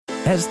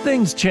As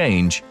things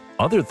change,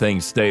 other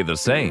things stay the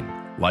same,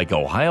 like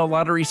Ohio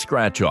Lottery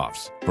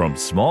scratch-offs, from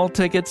small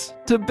tickets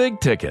to big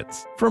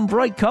tickets, from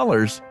bright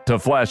colors to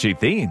flashy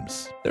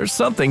themes. There's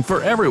something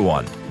for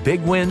everyone.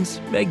 Big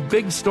wins make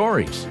big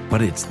stories,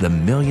 but it's the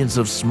millions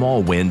of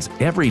small wins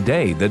every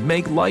day that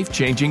make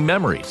life-changing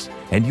memories.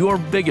 And your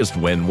biggest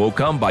win will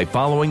come by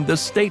following the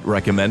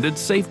state-recommended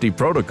safety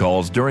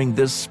protocols during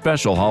this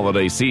special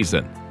holiday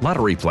season.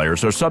 Lottery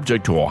players are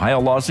subject to Ohio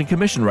laws and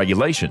commission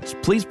regulations.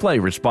 Please play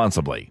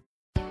responsibly.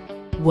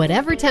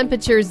 Whatever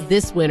temperatures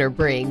this winter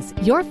brings,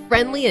 your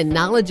friendly and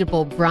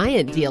knowledgeable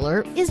Bryant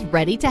dealer is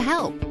ready to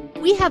help.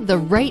 We have the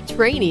right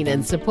training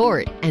and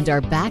support and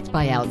are backed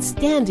by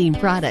outstanding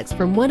products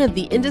from one of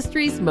the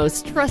industry's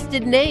most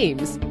trusted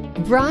names,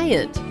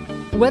 Bryant.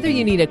 Whether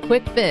you need a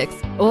quick fix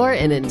or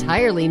an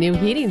entirely new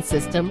heating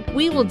system,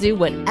 we will do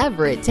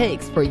whatever it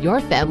takes for your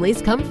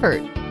family's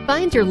comfort.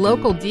 Find your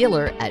local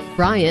dealer at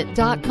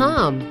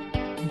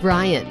Bryant.com.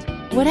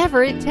 Bryant,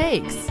 whatever it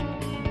takes.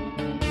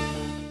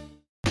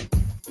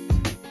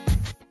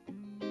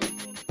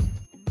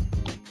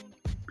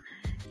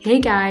 Hey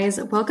guys,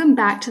 welcome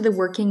back to the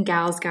Working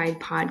Gals Guide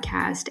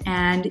podcast.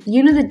 And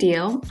you know the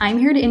deal. I'm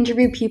here to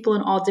interview people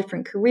in all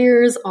different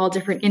careers, all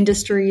different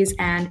industries,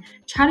 and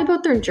chat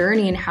about their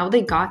journey and how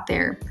they got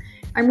there.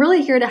 I'm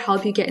really here to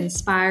help you get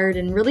inspired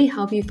and really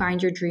help you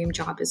find your dream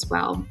job as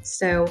well.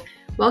 So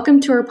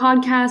welcome to our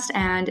podcast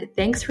and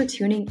thanks for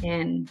tuning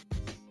in.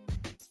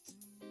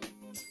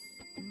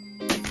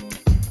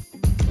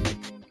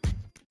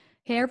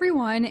 Hey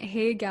everyone,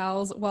 hey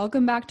gals,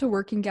 welcome back to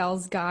Working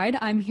Gals Guide.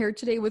 I'm here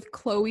today with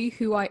Chloe,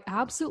 who I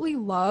absolutely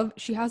love.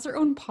 She has her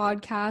own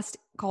podcast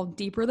called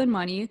Deeper Than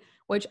Money,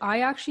 which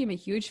I actually am a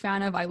huge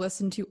fan of. I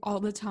listen to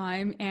all the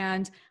time,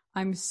 and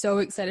I'm so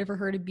excited for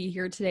her to be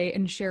here today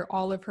and share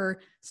all of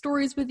her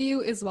stories with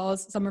you, as well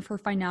as some of her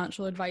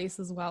financial advice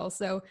as well.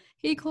 So,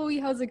 hey Chloe,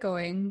 how's it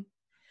going?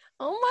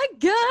 Oh my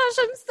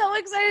gosh, I'm so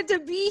excited to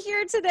be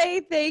here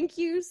today. Thank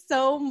you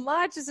so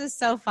much. This is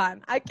so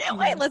fun. I can't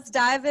wait. Let's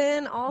dive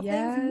in. All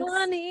things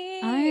money.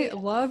 I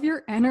love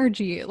your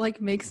energy.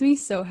 It makes me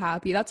so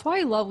happy. That's why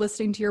I love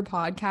listening to your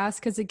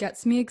podcast, because it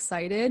gets me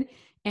excited.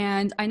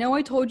 And I know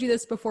I told you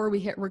this before we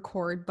hit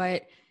record,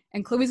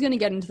 and Chloe's going to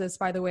get into this,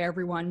 by the way,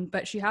 everyone,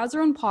 but she has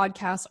her own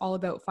podcast all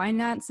about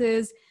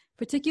finances,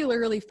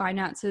 particularly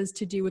finances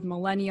to do with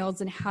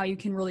millennials and how you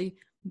can really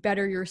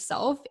better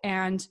yourself,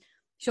 and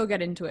she'll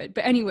get into it.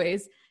 But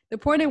anyways, the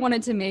point I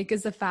wanted to make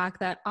is the fact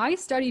that I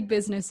studied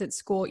business at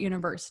school at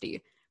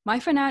university. My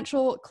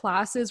financial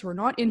classes were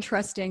not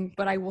interesting,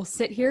 but I will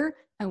sit here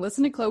and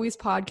listen to Chloe's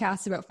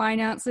podcast about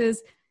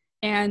finances,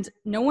 and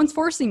no one's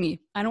forcing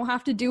me. I don't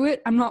have to do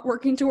it. I'm not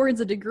working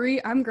towards a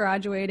degree. I'm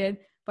graduated,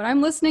 but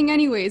I'm listening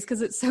anyways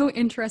because it's so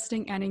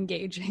interesting and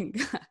engaging.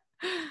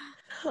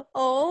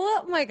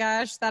 Oh my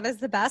gosh, that is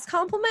the best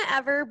compliment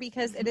ever,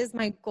 because it is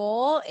my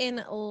goal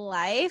in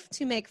life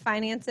to make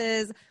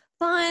finances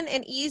fun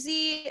and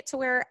easy to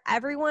where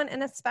everyone,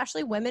 and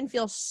especially women,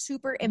 feel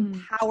super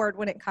empowered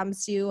when it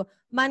comes to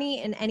money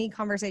and any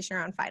conversation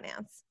around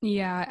finance.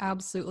 Yeah,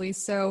 absolutely.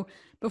 So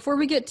before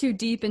we get too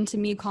deep into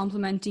me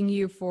complimenting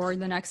you for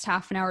the next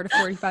half an hour to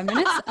 45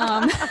 minutes,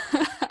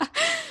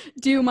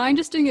 do you mind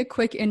just doing a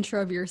quick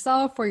intro of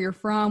yourself, where you're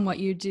from, what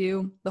you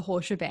do, the whole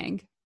shebang?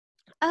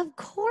 Of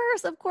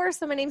course.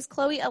 So my name's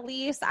Chloe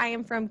Elise. I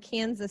am from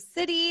Kansas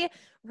City,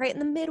 right in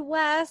the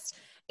Midwest.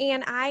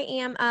 And I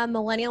am a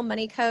millennial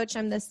money coach.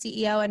 I'm the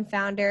CEO and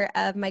founder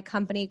of my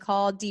company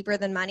called Deeper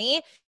Than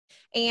Money.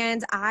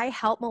 And I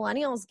help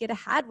millennials get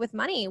ahead with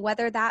money,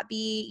 whether that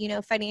be,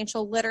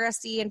 financial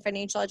literacy and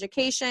financial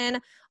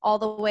education, all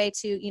the way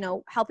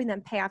to, helping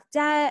them pay off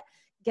debt,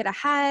 get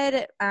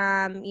ahead,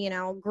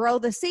 grow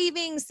the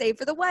savings, save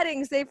for the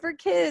wedding, save for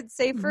kids,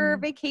 save for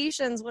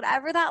vacations,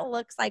 whatever that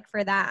looks like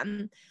for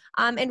them.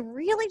 And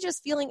really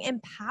just feeling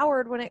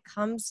empowered when it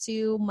comes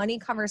to money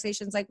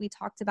conversations like we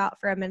talked about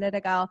for a minute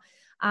ago.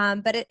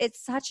 But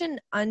it's such an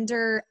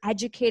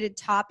undereducated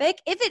topic.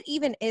 If it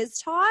even is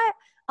taught,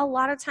 a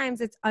lot of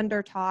times it's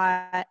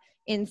undertaught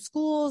in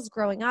schools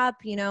growing up,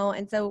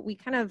 and so we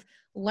kind of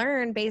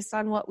learn based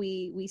on what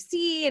we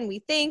see and we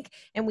think,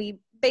 and we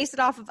base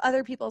it off of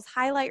other people's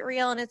highlight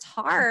reel, and it's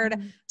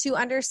hard to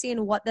understand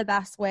what the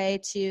best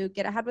way to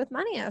get ahead with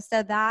money is.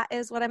 So that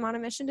is what I'm on a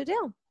mission to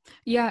do.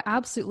 Yeah,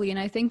 absolutely. And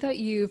I think that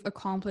you've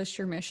accomplished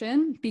your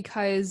mission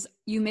because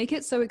you make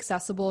it so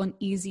accessible and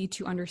easy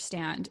to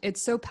understand.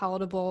 It's so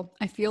palatable.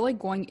 I feel like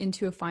going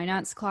into a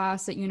finance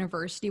class at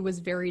university was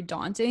very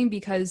daunting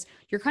because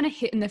you're kind of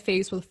hit in the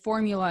face with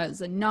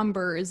formulas and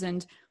numbers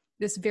and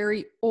this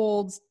very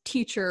old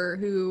teacher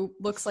who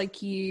looks like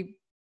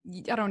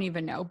I don't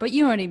even know, but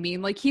you know what I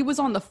mean? He was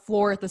on the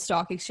floor at the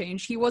stock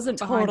exchange. He wasn't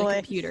behind the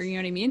computer. You know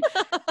what I mean?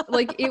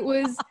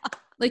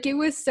 It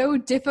was so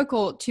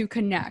difficult to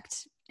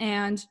connect.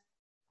 And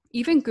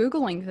even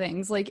Googling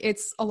things,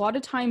 it's a lot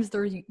of times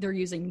they're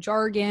using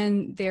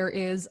jargon. There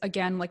is,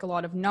 again, a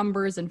lot of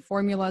numbers and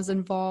formulas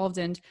involved.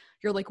 And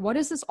you're like, what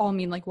does this all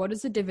mean? What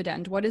is a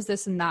dividend? What is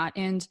this and that?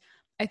 And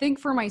I think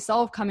for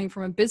myself, coming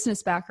from a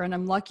business background,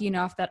 I'm lucky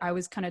enough that I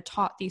was kind of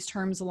taught these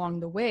terms along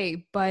the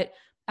way. But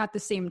at the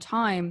same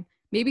time,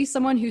 maybe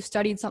someone who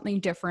studied something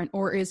different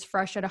or is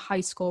fresh out of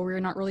high school where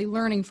you're not really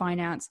learning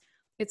finance,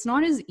 it's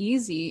not as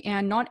easy,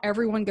 and not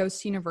everyone goes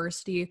to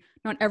university.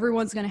 Not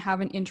everyone's going to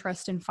have an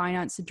interest in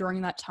finance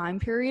during that time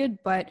period.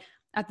 But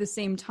at the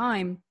same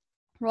time,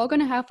 we're all going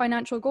to have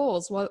financial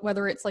goals,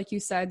 whether it's, like you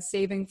said,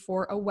 saving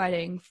for a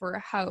wedding, for a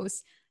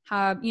house,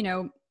 have,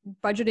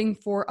 budgeting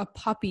for a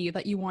puppy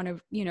that you want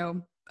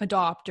to,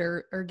 adopt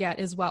or get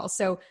as well.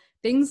 So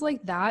things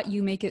like that,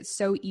 you make it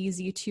so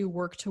easy to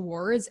work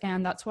towards.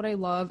 And that's what I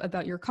love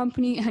about your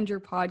company and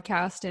your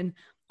podcast and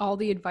all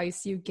the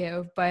advice you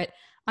give. But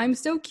I'm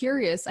so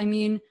curious. I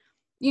mean,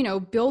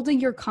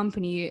 building your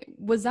company,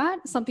 was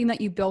that something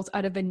that you built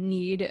out of a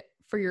need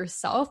for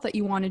yourself, that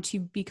you wanted to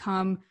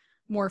become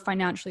more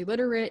financially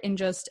literate and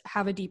just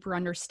have a deeper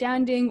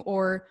understanding?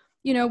 Or,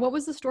 what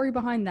was the story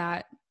behind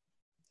that?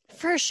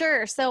 For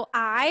sure. So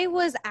I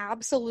was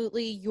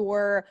absolutely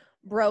your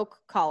broke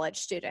college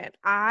student.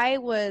 I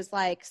was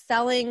like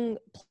selling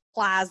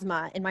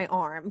plasma in my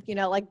arm,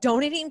 like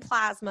donating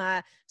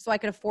plasma so I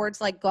could afford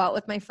to like go out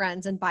with my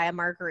friends and buy a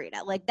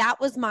margarita. Like that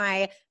was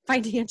my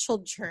financial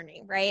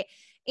journey, right?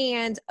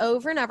 And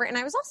over and over. And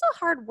I was also a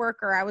hard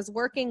worker. I was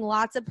working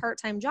lots of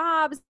part-time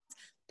jobs,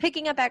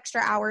 picking up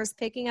extra hours,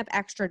 picking up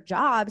extra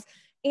jobs,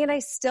 and I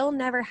still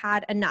never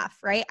had enough,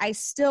 right? I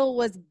still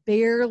was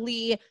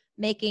barely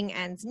making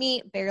ends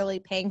meet, barely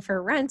paying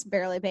for rent,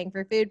 barely paying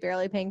for food,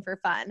 barely paying for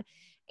fun.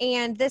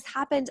 And this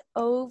happened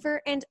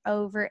over and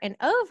over and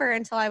over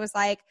until I was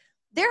like,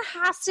 there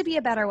has to be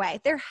a better way.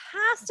 There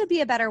has to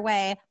be a better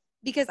way,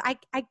 because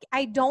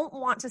I don't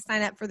want to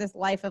sign up for this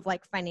life of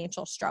like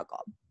financial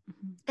struggle.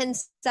 Mm-hmm. And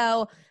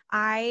so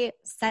I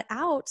set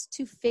out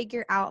to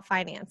figure out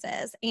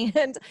finances,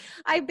 and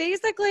I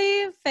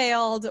basically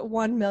failed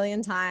 1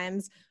 million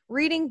times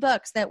reading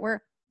books that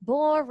were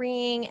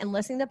boring and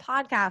listening to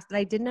podcasts that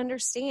I didn't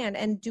understand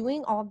and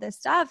doing all this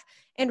stuff,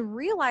 and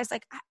realized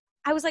like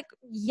I was like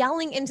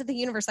yelling into the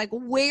universe, like,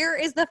 where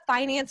is the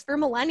finance for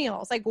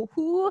millennials? Like,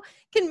 who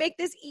can make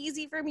this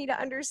easy for me to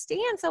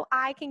understand so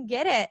I can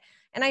get it?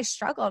 And I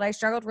struggled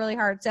really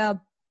hard. So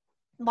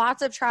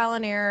lots of trial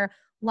and error,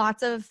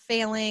 lots of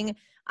failing.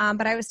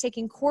 But I was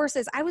taking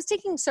courses. I was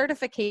taking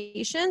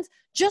certifications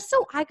just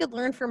so I could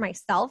learn for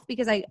myself,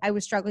 because I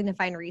was struggling to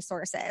find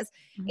resources.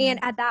 Mm-hmm. And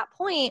at that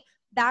point,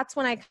 that's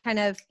when I kind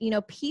of,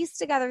 pieced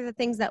together the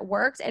things that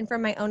worked, and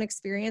from my own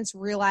experience,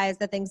 realized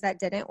the things that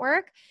didn't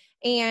work.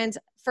 And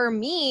for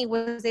me,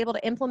 was able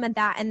to implement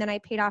that. And then I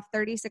paid off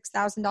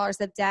 $36,000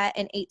 of debt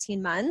in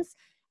 18 months.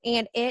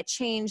 And it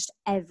changed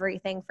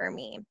everything for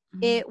me.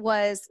 Mm-hmm. It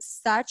was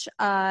such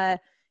a,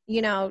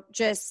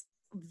 just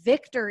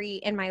victory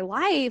in my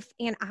life.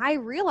 And I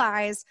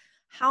realized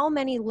how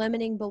many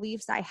limiting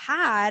beliefs I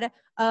had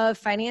of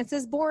finance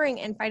is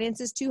boring and finance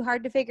is too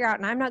hard to figure out,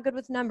 and I'm not good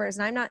with numbers,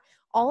 and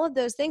all of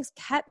those things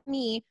kept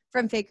me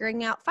from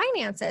figuring out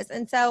finances.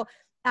 And so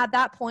at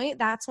that point,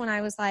 that's when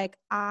I was like,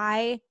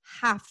 I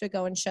have to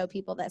go and show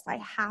people this. I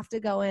have to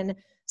go and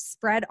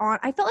spread on.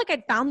 I felt like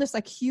I'd found this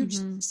like huge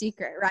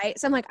secret, right?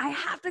 So I'm like, I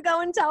have to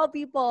go and tell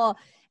people.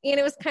 And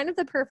it was kind of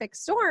the perfect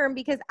storm,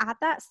 because at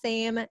that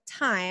same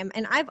time,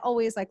 and I've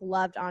always like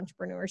loved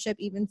entrepreneurship,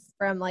 even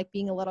from like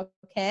being a little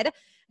kid,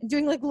 and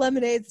doing like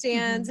lemonade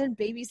stands and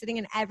babysitting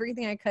and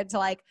everything I could to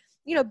like,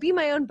 be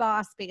my own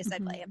boss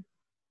basically. Mm-hmm.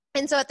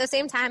 And so at the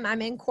same time,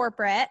 I'm in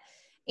corporate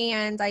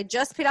and I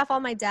just paid off all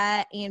my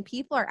debt, and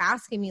people are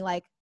asking me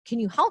like, can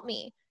you help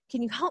me?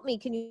 Can you help me?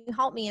 Can you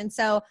help me? And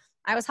so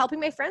I was helping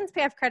my friends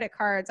pay off credit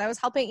cards. I was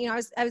helping,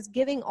 I was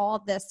giving all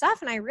of this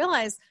stuff, and I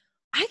realized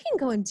I can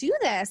go and do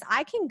this.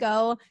 I can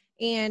go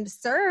and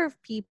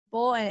serve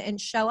people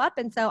and show up.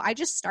 And so I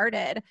just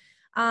started.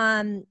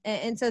 And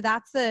so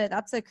that's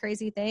the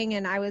crazy thing.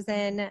 And I was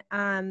in,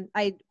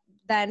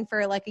 then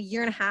for like a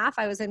year and a half,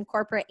 I was in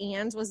corporate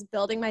and was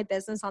building my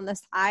business on the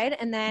side.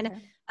 And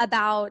then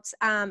about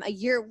a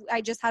year,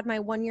 I just had my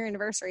 1 year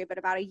anniversary, but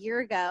about a year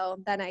ago,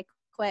 then I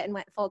quit and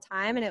went full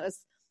time, and it was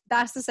the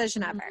best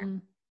decision ever.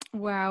 Mm-hmm.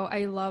 Wow.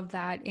 I love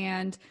that.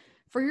 And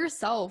for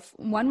yourself,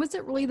 when was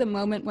it really the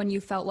moment when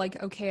you felt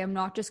like, okay, I'm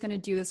not just going to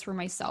do this for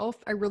myself.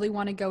 I really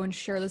want to go and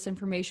share this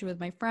information with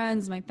my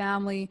friends, my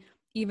family,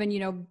 even,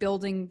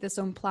 building this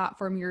own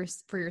platform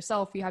for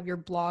yourself. You have your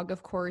blog,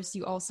 of course.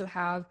 You also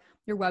have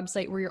your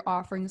website where you're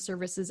offering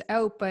services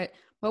out. But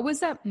what was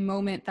that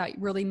moment that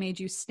really made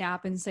you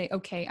snap and say,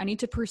 okay, I need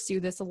to pursue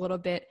this a little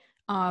bit,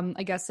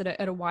 I guess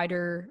at a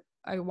wider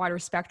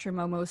spectrum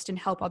almost, and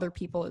help other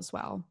people as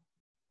well?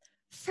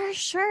 For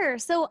sure.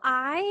 So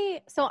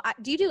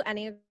do you do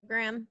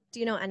Enneagram? Do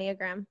you know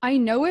Enneagram? I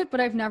know it, but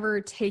I've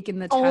never taken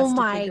the test. Oh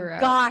my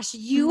gosh.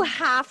 You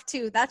have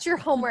to. That's your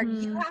homework.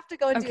 You have to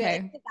go and do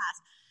it. It's the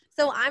best.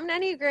 So I'm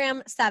an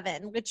Enneagram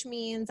 7, which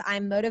means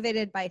I'm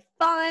motivated by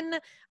fun.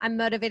 I'm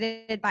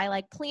motivated by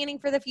like planning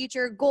for the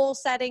future, goal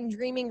setting,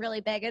 dreaming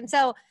really big. And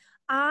so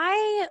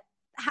I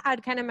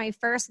had kind of my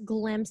first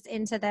glimpse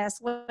into this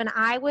when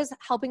I was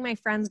helping my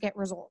friends get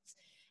results.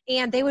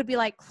 And they would be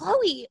like,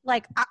 Chloe,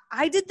 like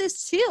I did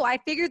this too. I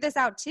figured this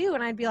out too.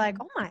 And I'd be like,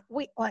 oh my,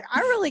 wait, like I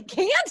really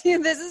can't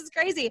do this. This is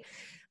crazy.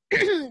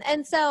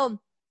 And so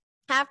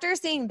after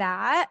seeing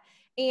that,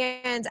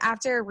 and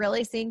after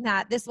really seeing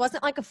that this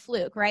wasn't like a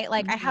fluke, right?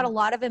 Like I had a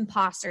lot of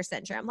imposter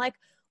syndrome. Like,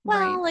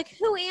 well, like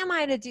who am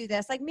I to do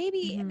this? Like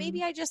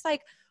maybe I just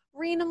like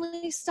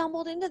randomly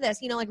stumbled into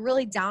this, like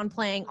really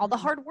downplaying all the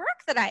hard work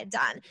that I had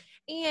done.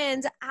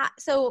 And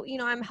so,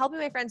 I'm helping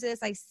my friends with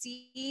this. I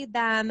see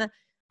them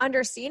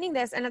understanding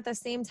this. And at the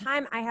same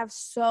time, I have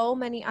so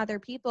many other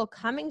people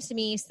coming to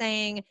me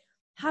saying,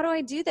 how do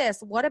I do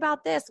this? What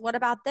about this? What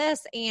about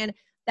this? And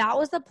that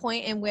was the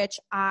point in which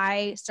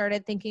I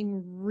started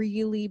thinking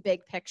really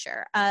big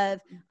picture of,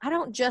 I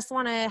don't just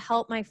want to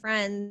help my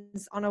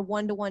friends on a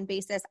one-to-one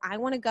basis. I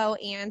want to go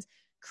and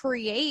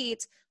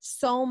create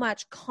so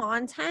much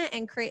content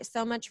and create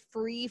so much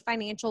free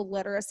financial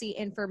literacy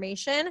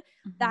information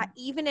that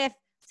even if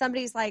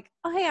somebody's like,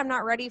 oh, hey, I'm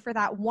not ready for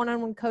that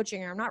one-on-one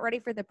coaching, or I'm not ready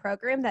for the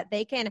program, that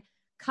they can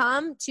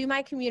come to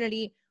my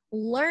community,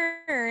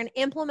 learn,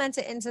 implement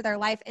it into their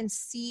life, and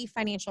see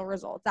financial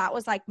results. That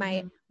was like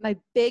my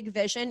big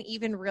vision,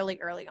 even really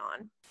early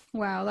on.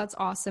 Wow, that's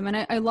awesome.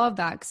 And I love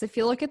that, because I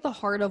feel like at the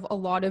heart of a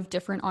lot of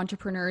different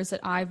entrepreneurs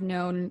that I've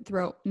known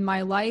throughout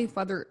my life,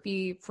 whether it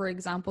be, for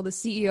example, the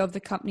CEO of the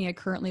company I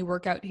currently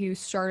work at who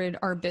started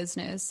our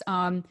business,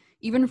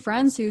 even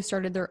friends who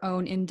started their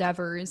own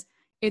endeavors,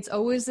 it's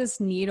always this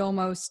need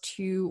almost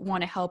to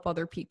want to help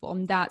other people.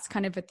 And that's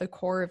kind of at the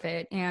core of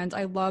it. And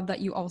I love that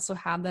you also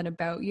have that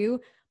about you.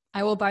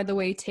 I will, by the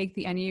way, take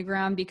the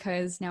Enneagram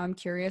because now I'm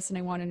curious and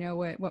I want to know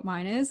what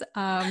mine is.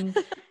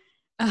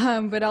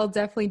 But I'll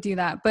definitely do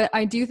that. But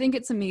I do think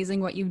it's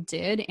amazing what you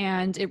did.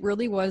 And it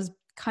really was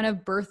kind of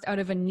birthed out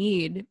of a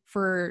need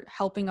for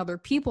helping other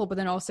people, but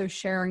then also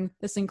sharing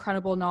this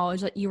incredible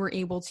knowledge that you were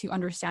able to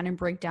understand and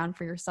break down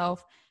for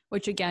yourself,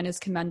 which again is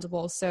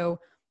commendable. So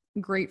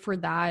great for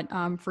that,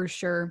 for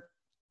sure.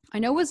 I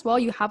know as well,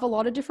 you have a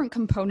lot of different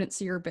components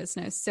to your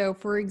business. So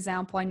for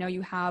example, I know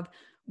you have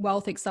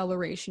wealth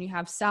acceleration, you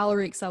have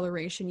salary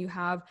acceleration, you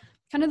have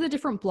kind of the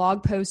different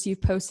blog posts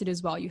you've posted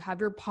as well. You have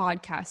your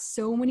podcast,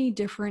 so many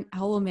different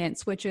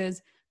elements, which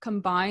is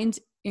combined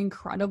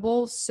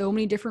incredible, so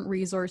many different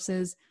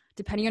resources,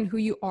 depending on who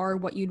you are,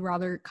 what you'd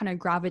rather kind of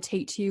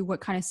gravitate to,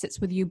 what kind of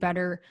sits with you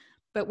better.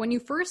 But when you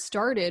first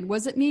started,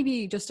 was it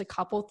maybe just a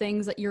couple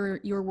things that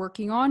you're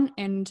working on?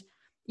 And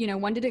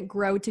when did it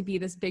grow to be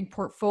this big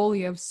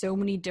portfolio of so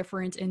many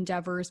different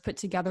endeavors put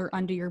together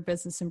under your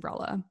business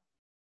umbrella?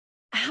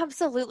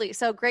 Absolutely.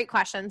 So great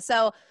question.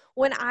 So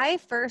when I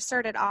first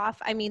started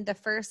off, the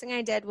first thing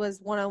I did was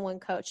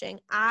one-on-one coaching.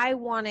 I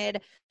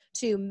wanted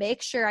to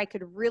make sure I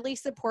could really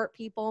support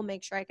people,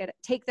 make sure I could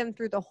take them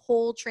through the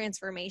whole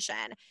transformation.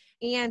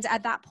 And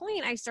at that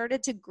point, I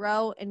started to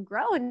grow and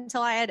grow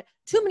until I had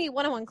too many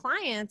one-on-one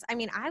clients.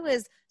 I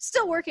was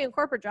still working a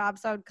corporate job.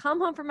 So I would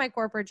come home from my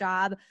corporate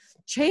job,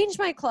 change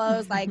my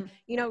clothes,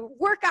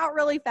 work out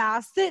really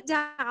fast, sit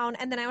down.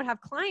 And then I would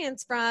have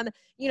clients from,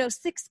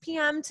 6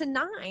 p.m. to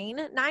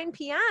 9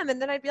 p.m.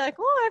 And then I'd be like,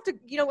 oh, I have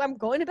to, I'm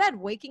going to bed,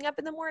 waking up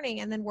in the morning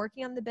and then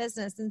working on the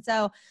business. And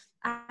so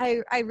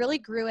I really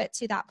grew it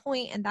to that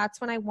point, and that's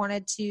when I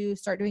wanted to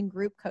start doing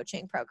group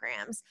coaching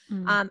programs.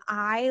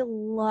 I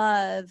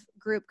love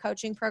group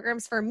coaching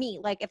programs for me.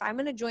 Like if I'm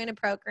going to join a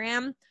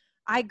program,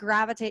 I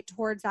gravitate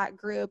towards that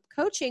group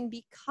coaching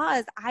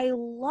because I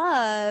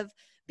love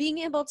being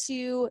able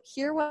to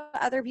hear what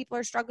other people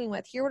are struggling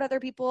with, hear what other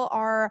people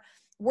are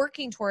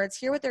working towards,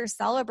 hear what they're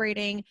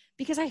celebrating,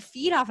 because I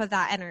feed off of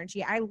that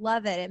energy. I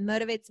love it. It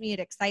motivates me. It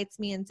excites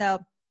me. And so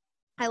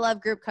I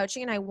love group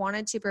coaching, and I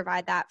wanted to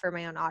provide that for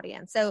my own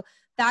audience. So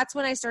that's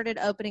when I started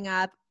opening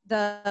up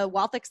the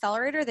Wealth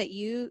Accelerator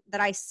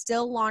that I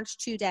still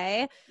launched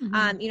today.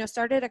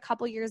 Started a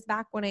couple years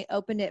back when I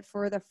opened it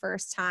for the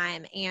first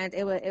time, and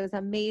it was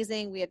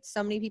amazing. We had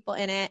so many people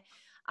in it.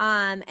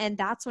 And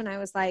that's when I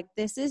was like,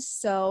 this is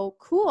so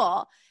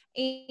cool.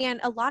 And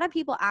a lot of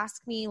people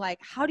ask me, like,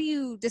 how do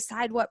you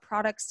decide what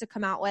products to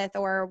come out with,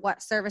 or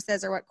what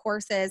services or what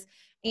courses?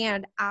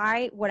 And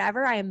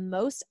whatever I am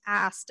most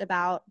asked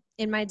about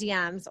in my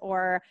DMs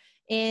or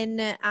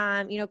in,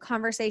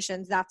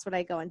 conversations, that's what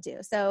I go and do.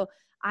 So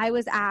I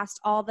was asked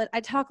I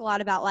talk a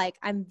lot about, like,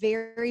 I'm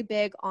very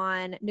big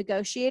on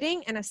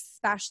negotiating, and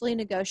especially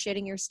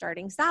negotiating your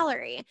starting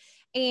salary.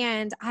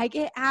 And I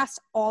get asked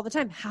all the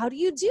time, how do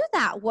you do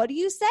that? What do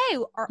you say?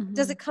 Or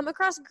does it come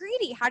across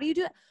greedy? How do you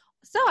do it?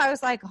 So I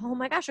was like, oh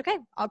my gosh, okay,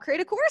 I'll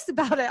create a course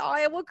about it.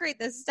 I will create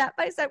this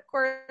step-by-step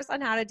course on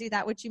how to do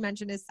that, which you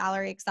mentioned is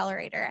Salary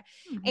Accelerator.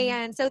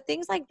 And so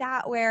things like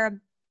that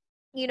where,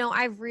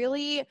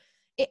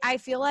 I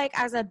feel like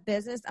as a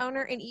business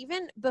owner, and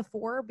even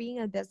before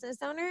being a business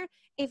owner,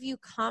 if you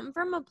come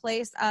from a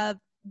place of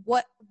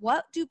what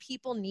do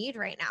people need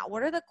right now?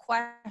 What are the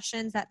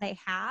questions that they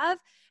have?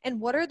 And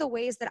what are the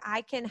ways that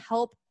I can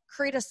help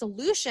create a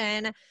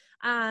solution?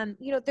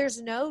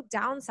 There's no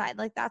downside.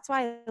 Like, that's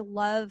why I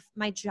love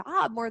my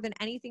job more than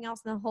anything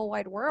else in the whole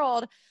wide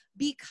world,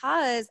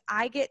 because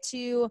I get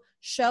to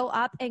show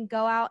up and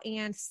go out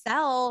and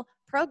sell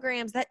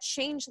programs that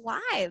change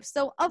lives.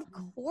 So of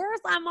course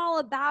I'm all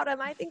about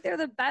them. I think they're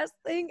the best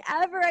thing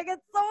ever. I get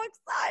so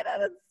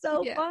excited. It's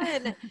so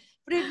fun.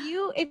 But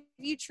if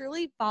you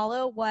truly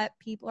follow what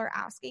people are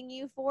asking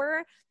you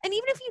for, and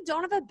even if you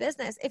don't have a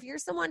business, if you're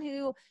someone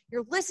who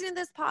you're listening to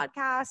this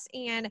podcast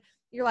and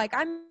you're like,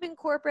 I'm in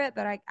corporate,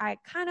 but I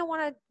kind of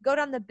want to go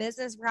down the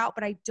business route,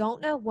 but I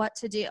don't know what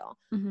to do.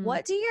 Mm-hmm.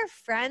 What do your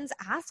friends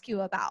ask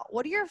you about?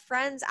 What do your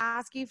friends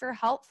ask you for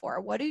help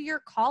for? What do your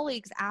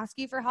colleagues ask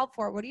you for help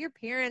for? What do your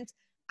parents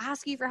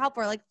ask you for help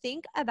for? Like,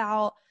 think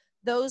about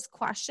those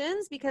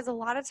questions, because a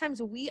lot of times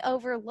we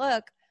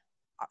overlook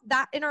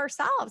that in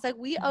ourselves. Like,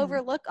 we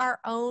overlook our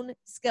own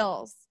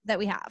skills that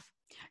we have.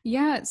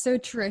 Yeah, it's so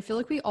true. I feel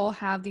like we all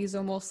have these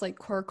almost like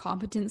core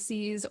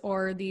competencies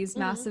or these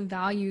massive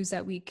values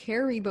that we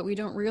carry, but we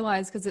don't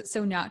realize because it's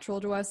so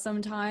natural to us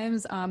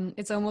sometimes.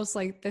 It's almost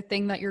like the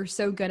thing that you're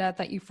so good at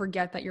that you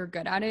forget that you're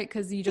good at it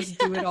because you just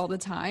do it all the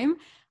time.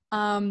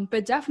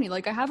 But definitely,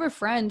 like, I have a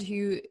friend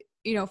who,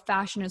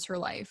 fashion is her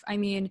life. I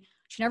mean,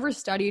 she never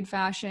studied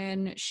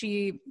fashion.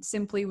 She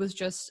simply was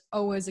just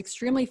always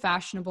extremely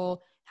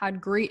fashionable, had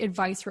great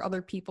advice for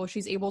other people.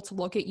 She's able to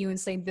look at you and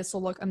say, this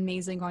will look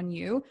amazing on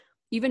you.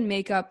 Even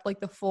makeup, like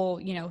the full,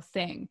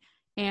 thing.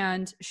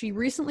 And she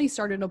recently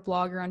started a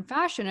blog around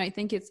fashion. And I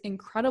think it's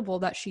incredible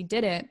that she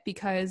did it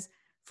because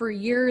for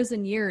years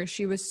and years,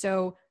 she was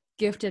so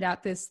gifted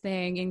at this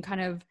thing and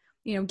kind of,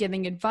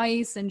 giving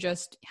advice and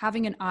just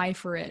having an eye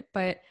for it.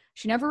 But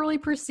she never really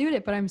pursued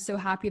it. But I'm so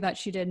happy that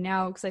she did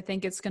now because I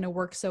think it's going to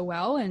work so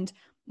well. And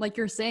like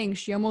you're saying,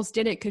 she almost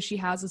did it because she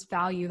has this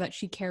value that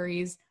she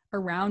carries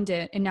around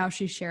it. And now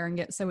she's sharing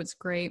it. So it's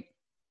great.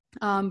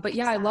 But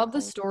yeah, I love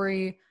the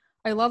story.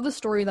 I love the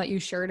story that you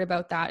shared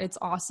about that. It's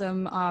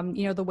awesome.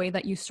 The way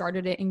that you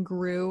started it and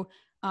grew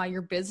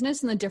your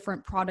business and the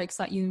different products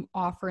that you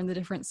offer and the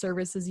different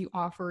services you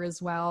offer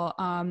as well.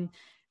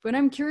 But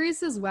I'm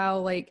curious as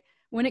well, like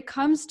when it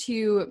comes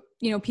to,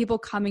 people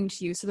coming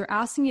to you, so they're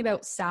asking you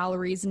about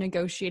salaries and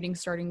negotiating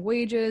starting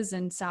wages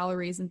and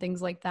salaries and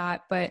things like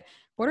that. But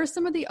what are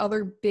some of the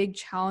other big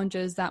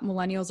challenges that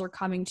millennials are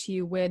coming to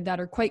you with that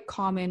are quite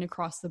common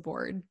across the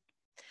board?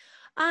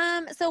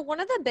 So one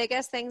of the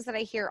biggest things that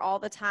I hear all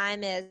the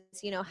time is,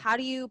 how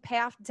do you pay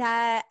off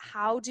debt?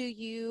 How do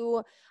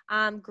you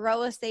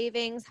grow a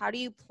savings? How do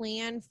you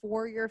plan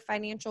for your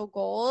financial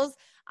goals?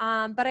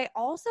 But I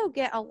also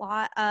get a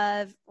lot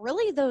of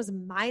really those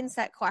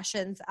mindset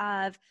questions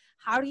of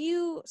how do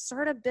you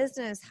start a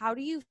business? How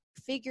do you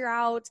figure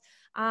out,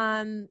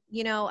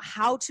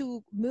 how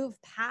to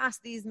move past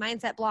these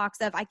mindset blocks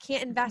of I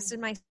can't invest in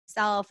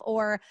myself,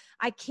 or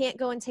I can't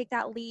go and take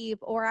that leap,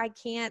 or I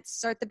can't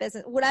start the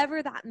business,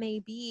 whatever that may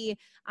be.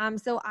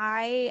 So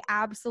I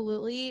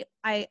absolutely,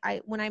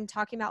 I when I'm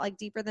talking about like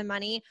deeper than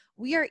money,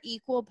 we are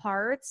equal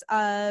parts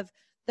of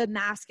the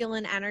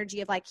masculine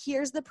energy of like,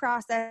 here's the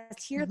process,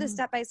 here are the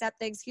step-by-step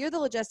things, here are the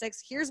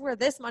logistics, here's where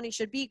this money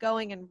should be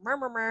going, and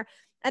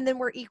and then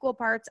we're equal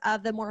parts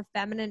of the more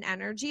feminine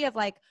energy of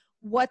like,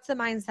 what's the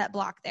mindset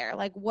block there?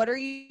 Like, what are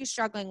you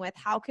struggling with?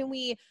 How can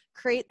we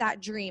create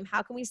that dream?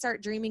 How can we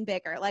start dreaming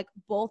bigger? Like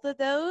both of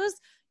those,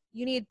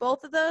 you need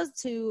both of those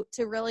to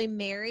really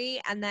marry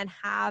and then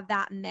have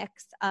that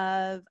mix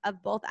of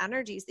both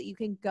energies that you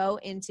can go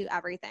into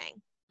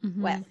everything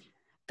with.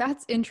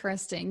 That's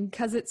interesting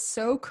because it's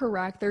so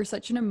correct. There's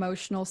such an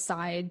emotional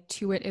side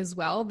to it as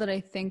well that I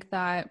think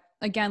that,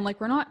 again,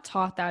 like we're not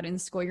taught that in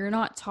school. You're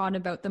not taught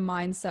about the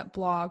mindset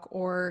block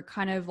or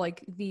kind of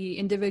like the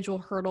individual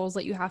hurdles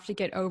that you have to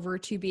get over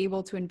to be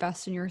able to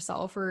invest in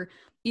yourself, or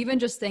even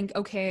just think,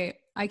 okay,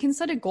 I can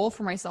set a goal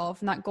for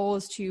myself and that goal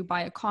is to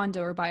buy a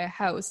condo or buy a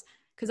house,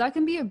 because that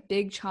can be a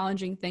big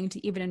challenging thing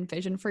to even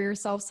envision for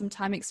yourself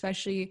sometime,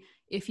 especially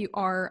if you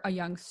are a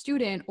young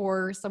student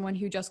or someone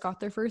who just got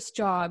their first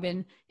job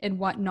and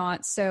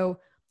whatnot. So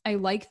I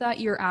like that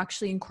you're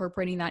actually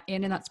incorporating that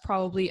in, and that's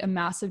probably a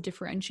massive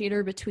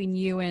differentiator between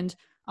you and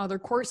other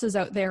courses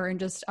out there and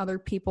just other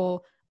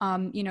people,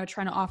 trying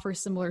to offer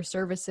similar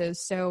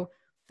services. So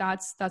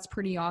that's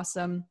pretty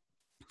awesome.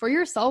 For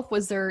yourself,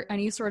 was there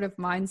any sort of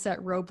mindset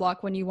roadblock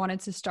when you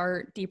wanted to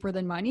start Deeper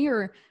Than Money,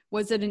 or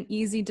was it an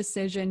easy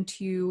decision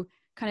to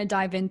kind of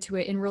dive into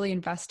it and really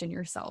invest in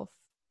yourself?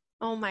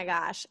 Oh my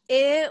gosh.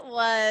 It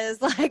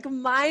was like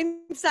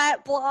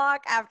mindset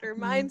block after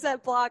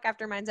mindset block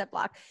after mindset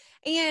block.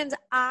 And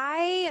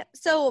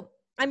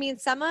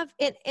some of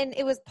it, and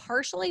it was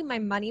partially my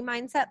money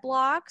mindset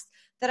blocks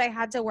that I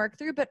had to work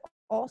through, but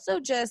also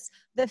just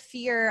the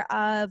fear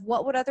of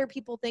what would other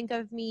people think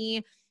of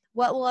me?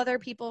 What will other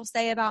people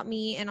say about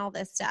me and all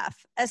this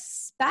stuff?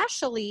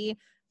 Especially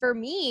for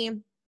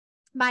me,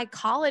 my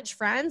college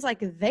friends,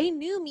 like they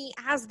knew me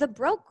as the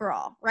broke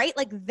girl, right?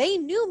 Like they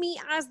knew me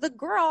as the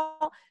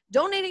girl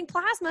donating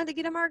plasma to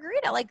get a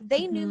margarita. Like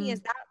they knew me as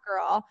that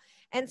girl.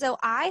 And so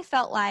I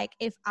felt like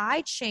if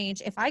I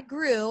changed, if I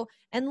grew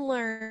and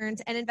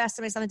learned and invested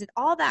in myself and did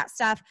all that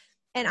stuff,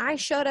 and I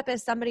showed up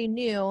as somebody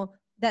new,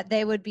 that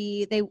they would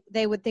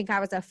think I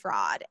was a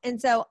fraud. And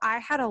so I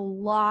had a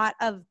lot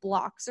of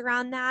blocks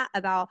around that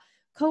about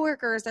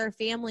coworkers or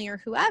family or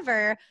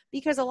whoever,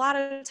 because a lot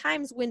of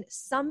times when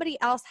somebody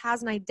else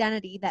has an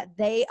identity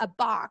a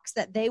box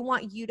that they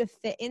want you to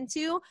fit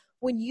into,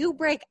 when you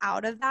break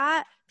out of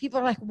that, people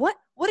are like, what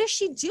is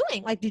she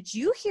doing? Like, did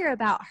you hear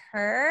about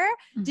her?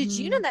 Did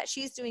you know that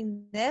she's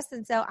doing this?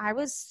 And so I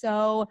was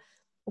so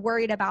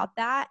worried about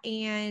that.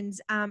 And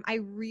I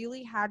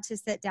really had to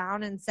sit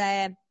down and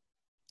say,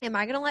 am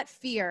I going to let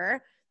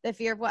the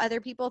fear of what other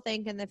people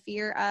think and the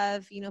fear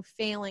of,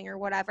 failing or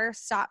whatever,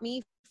 stop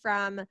me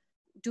from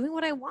doing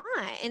what I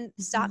want and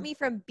stop me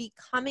from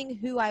becoming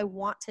who I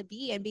want to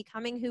be and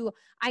becoming who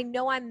I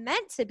know I'm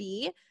meant to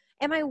be?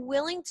 Am I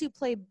willing to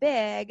play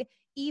big,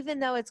 even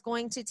though it's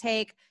going to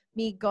take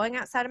me going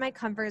outside of my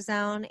comfort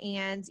zone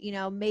and,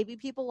 maybe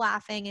people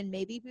laughing and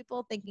maybe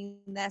people thinking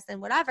this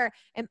and whatever?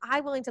 Am I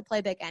willing to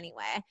play big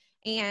anyway?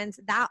 And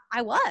that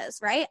I was,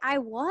 right? I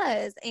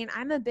was. And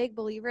I'm a big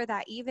believer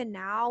that even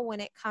now when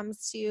it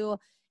comes to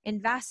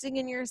investing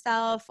in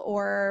yourself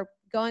or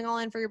going all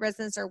in for your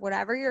business or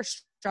whatever you're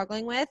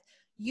struggling with,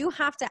 you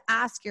have to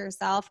ask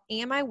yourself,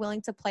 am I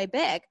willing to play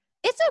big?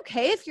 It's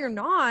okay if you're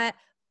not,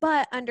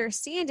 but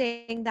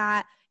understanding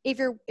that if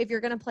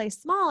you're going to play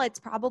small, it's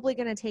probably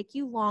going to take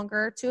you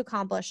longer to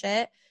accomplish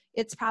it.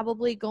 It's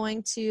probably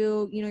going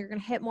to, you're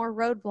going to hit more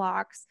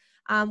roadblocks.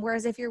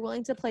 Whereas if you're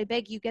willing to play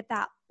big, you get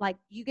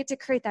to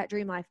create that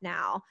dream life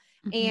now.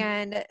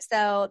 And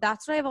so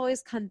that's what I've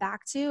always come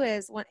back to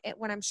is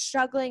when I'm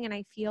struggling and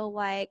I feel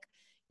like,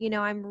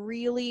 I'm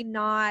really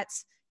not,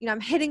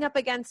 I'm hitting up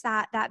against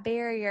that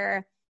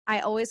barrier. I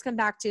always come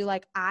back to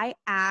like, I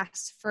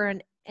asked for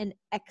an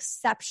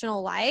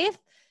exceptional life.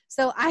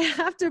 So I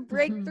have to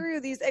break through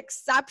these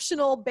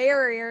exceptional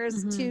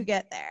barriers to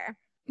get there.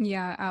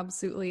 Yeah,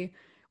 absolutely.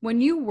 When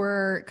you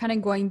were kind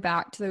of going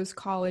back to those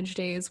college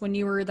days, when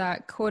you were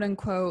that quote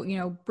unquote,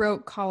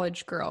 broke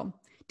college girl,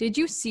 did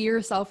you see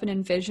yourself and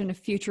envision a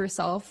future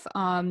self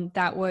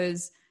that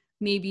was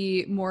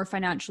maybe more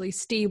financially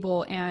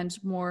stable and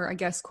more, I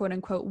guess, quote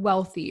unquote,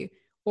 wealthy?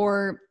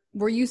 Or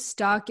were you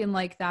stuck in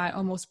like that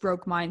almost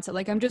broke mindset?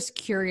 Like, I'm just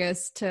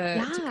curious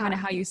to kind of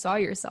how you saw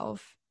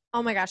yourself.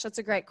 Oh my gosh, that's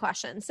a great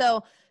question.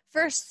 So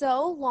for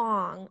so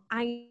long,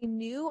 I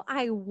knew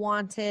I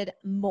wanted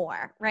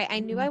more, right? I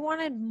knew I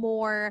wanted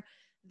more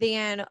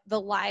than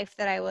the life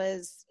that I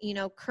was,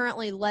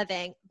 currently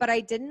living, but I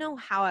didn't know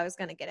how I was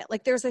going to get it.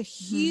 Like there's a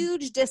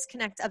huge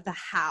disconnect of the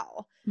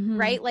how,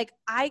 right? Like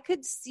I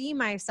could see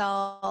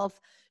myself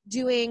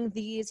doing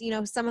these,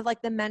 some of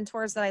like the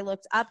mentors that I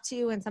looked up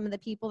to and some of the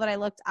people that I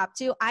looked up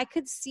to, I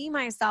could see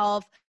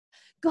myself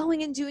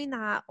going and doing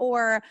that.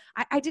 Or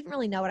I didn't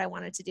really know what I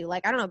wanted to do.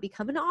 Like, I don't know,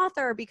 become an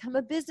author, become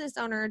a business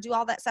owner, do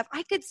all that stuff.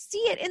 I could see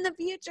it in the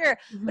future,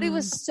 but it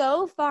was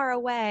so far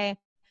away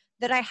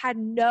that I had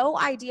no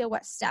idea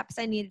what steps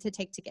I needed to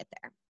take to get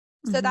there.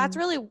 So that's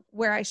really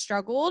where I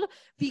struggled,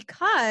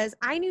 because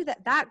I knew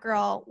that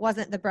girl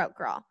wasn't the broke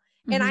girl.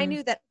 And I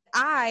knew that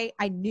I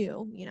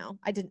knew,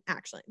 I didn't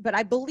actually, but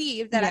I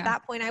believed that at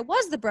that point I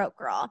was the broke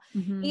girl.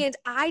 And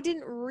I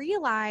didn't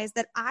realize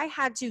that I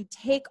had to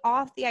take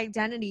off the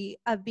identity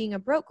of being a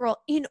broke girl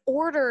in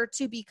order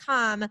to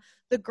become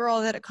the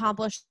girl that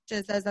accomplishes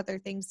those other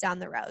things down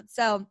the road.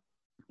 So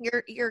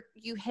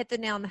you hit the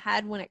nail on the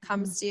head when it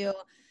comes to,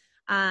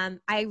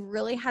 I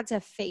really had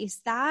to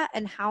face that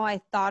and how I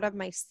thought of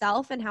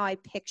myself and how I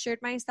pictured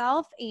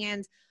myself.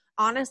 And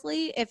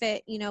honestly,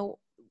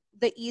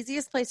 the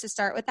easiest place to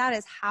start with that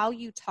is how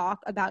you talk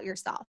about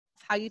yourself,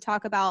 how you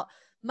talk about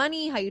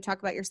money, how you talk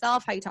about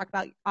yourself, how you talk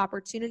about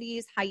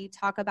opportunities, how you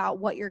talk about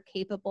what you're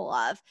capable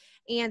of.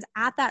 And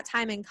at that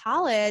time in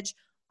college,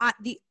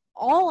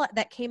 all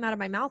that came out of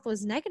my mouth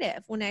was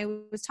negative. When I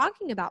was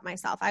talking about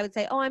myself, I would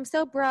say, oh, I'm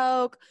so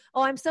broke.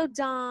 Oh, I'm so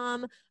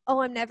dumb.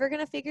 Oh, I'm never going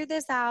to figure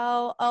this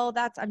out. Oh,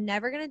 I'm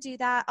never going to do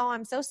that. Oh,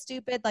 I'm so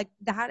stupid. Like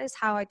that is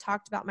how I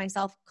talked about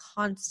myself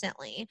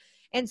constantly.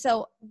 And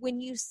so when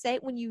you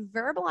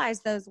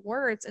verbalize those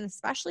words, and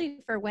especially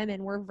for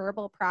women, we're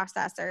verbal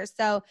processors.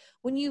 So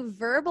when you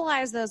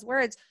verbalize those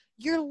words,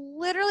 you're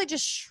literally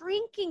just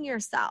shrinking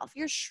yourself.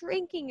 You're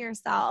shrinking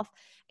yourself.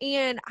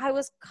 And I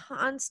was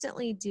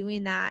constantly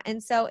doing that.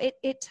 And so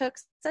it took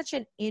such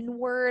an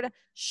inward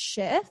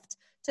shift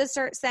to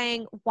start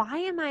saying, why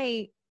am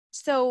I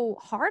so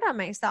hard on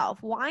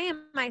myself? Why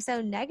am I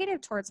so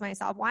negative towards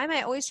myself? Why am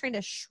I always trying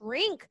to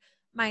shrink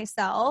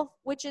myself?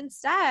 Which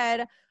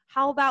instead,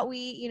 how about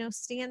we,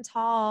 stand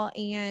tall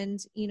and,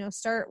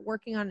 start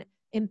working on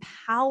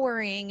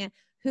empowering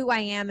who I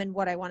am and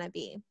what I want to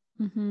be.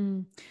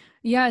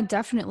 Yeah,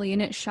 definitely.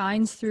 And it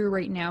shines through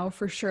right now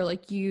for sure.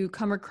 Like you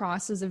come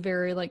across as a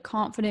very like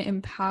confident,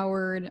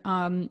 empowered,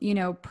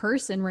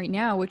 person right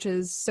now, which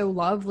is so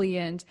lovely.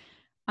 And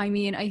I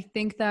mean, I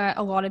think that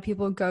a lot of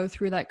people go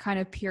through that kind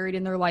of period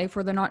in their life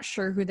where they're not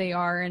sure who they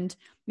are, and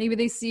maybe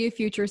they see a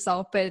future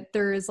self, but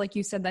there is, like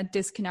you said, that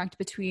disconnect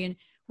between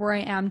where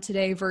I am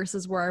today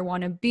versus where I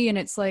want to be. And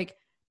it's like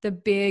the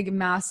big,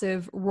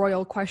 massive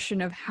royal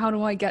question of how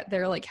do I get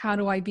there? Like, how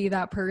do I be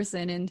that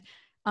person? And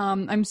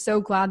I'm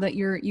so glad that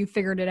you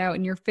figured it out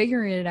and you're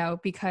figuring it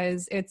out,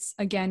 because it's,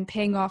 again,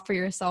 paying off for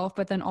yourself,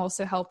 but then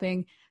also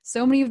helping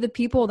so many of the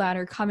people that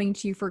are coming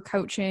to you for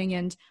coaching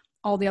and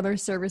all the other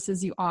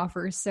services you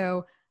offer.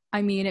 So,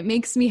 I mean, it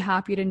makes me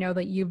happy to know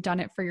that you've done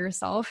it for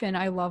yourself. And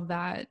I love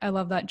that. I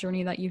love that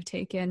journey that you've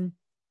taken.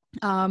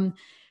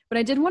 But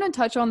I did want to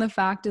touch on the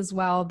fact as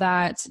well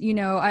that, you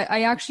know,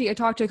 I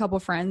talked to a couple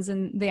friends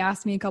and they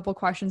asked me a couple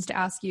questions to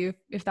ask you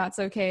if that's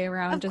okay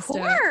around Of just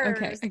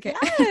course. Okay.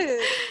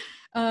 Yes.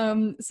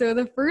 So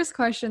the first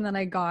question that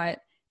I got,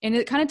 and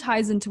it kind of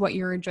ties into what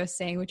you were just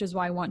saying, which is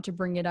why I want to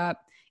bring it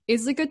up.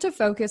 Is it good to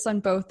focus on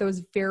both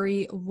those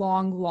very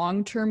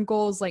long-term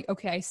goals? Like,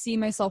 okay, I see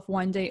myself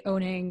one day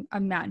owning a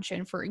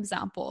mansion, for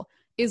example,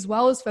 as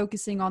well as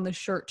focusing on the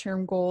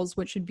short-term goals,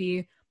 which would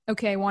be,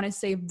 okay, I want to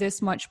save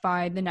this much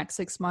by the next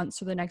 6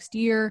 months or the next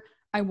year.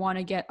 I want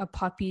to get a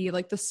puppy,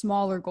 like the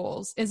smaller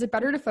goals. Is it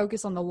better to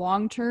focus on the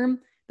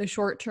long-term, the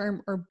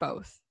short-term, or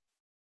both?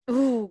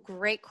 Ooh,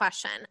 great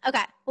question.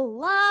 Okay.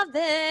 Love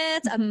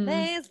it.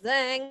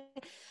 Amazing.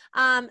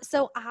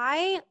 So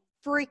I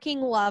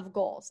freaking love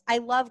goals. I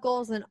love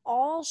goals in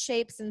all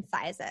shapes and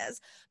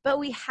sizes, but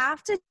we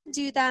have to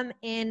do them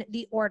in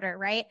the order,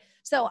 right?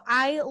 So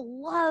I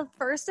love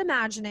first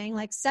imagining,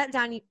 like step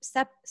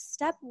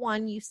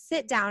one, you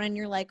sit down and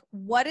you're like,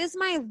 what is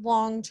my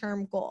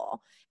long-term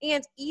goal?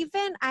 And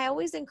even I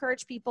always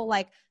encourage people,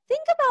 like,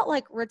 think about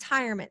like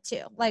retirement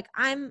too. Like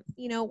when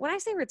I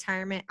say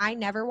retirement, I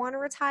never want to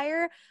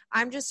retire.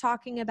 I'm just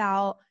talking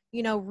about,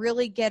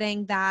 really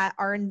getting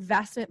our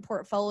investment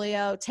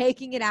portfolio,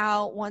 taking it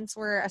out once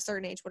we're a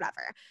certain age,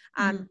 whatever.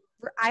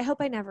 I hope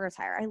I never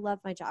retire. I love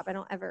my job. I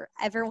don't ever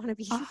want to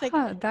be that's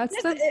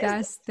the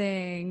best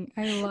thing.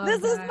 I love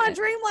this that. is my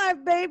dream life,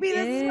 baby.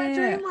 This is my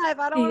dream life.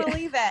 I don't want to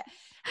leave it.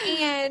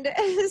 And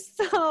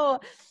so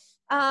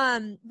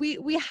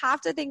we have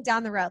to think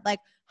down the road, like,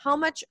 how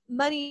much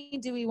money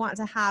do we want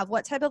to have?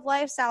 What type of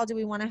lifestyle do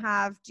we want to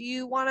have? Do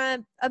you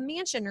want a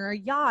mansion or a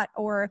yacht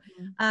or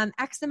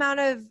X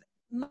amount of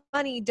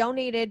money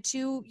donated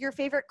to your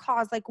favorite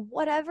cause? Like,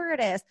 whatever it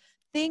is,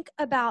 think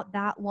about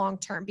that long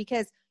term,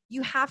 because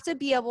you have to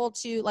be able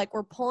to, like,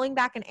 we're pulling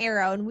back an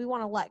arrow and we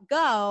want to let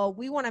go.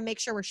 We want to make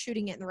sure we're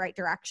shooting it in the right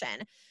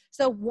direction.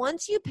 So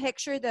once you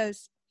picture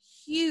those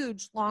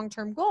huge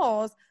long-term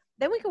goals,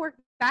 then we can work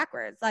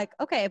backwards. Like,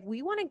 okay, if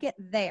we want to get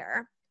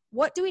there,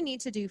 what do we need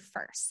to do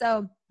first?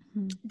 So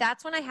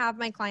that's when I have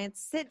my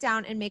clients sit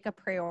down and make a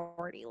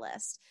priority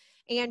list.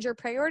 And your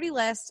priority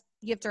list,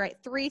 you have to write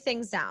 3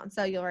 things down.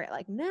 So you'll write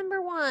like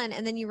number 1,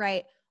 and then you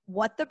write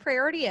what the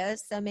priority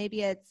is. So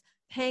maybe it's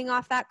paying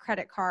off that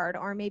credit card,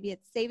 or maybe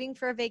it's saving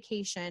for a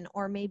vacation,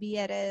 or maybe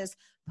it is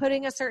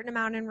putting a certain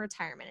amount in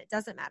retirement. It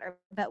doesn't matter.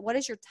 But what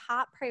is your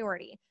top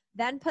priority?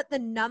 Then put the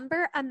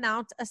number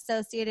amount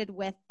associated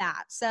with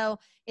that. So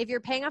if you're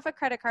paying off a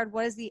credit card,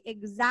 what is the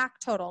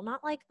exact total?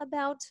 Not like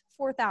about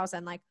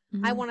 $4,000. Like,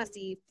 I want to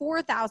see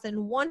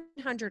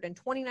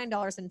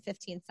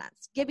 $4,129.15.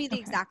 Give me the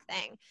exact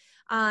thing.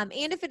 And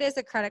if it is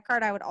a credit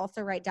card, I would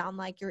also write down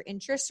like your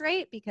interest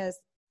rate, because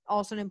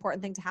also an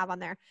important thing to have on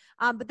there.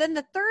 But then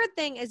the third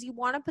thing is you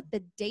want to put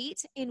the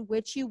date in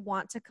which you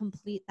want to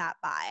complete that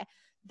by.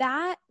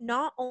 That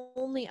not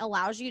only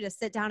allows you to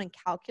sit down and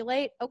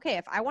calculate, okay,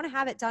 if I want to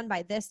have it done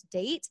by this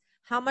date,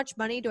 how much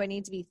money do I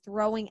need to be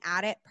throwing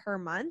at it per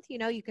month?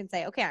 You can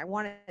say, okay, I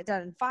want it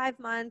done in 5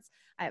 months.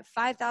 I have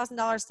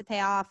 $5,000 to pay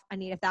off. I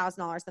need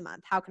 $1,000 a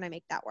month. How can I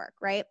make that work,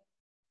 right?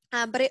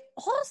 But it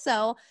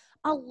also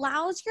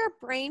allows your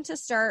brain to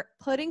start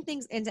putting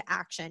things into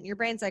action. Your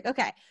brain's like,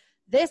 okay,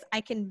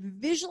 I can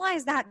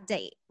visualize that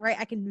date, right?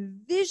 I can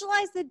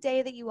visualize the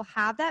day that you will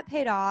have that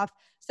paid off,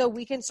 so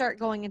we can start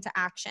going into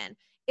action.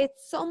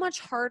 It's so much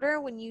harder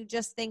when you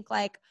just think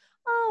like,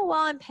 oh, well,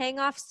 I'm paying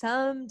off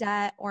some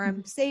debt or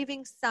I'm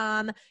saving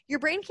some. Your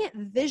brain can't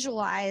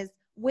visualize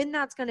when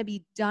that's going to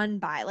be done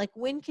by. Like,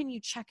 when can you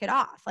check it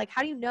off? Like,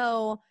 how do you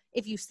know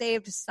if you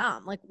saved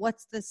some? Like,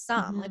 what's the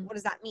sum? Like, what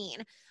does that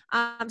mean?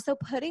 So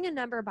putting a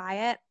number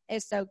by it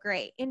is so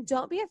great. And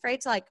don't be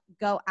afraid to like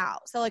go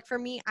out. So like for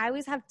me, I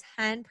always have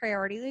 10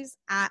 priorities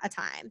at a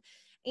time.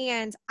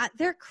 And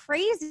they're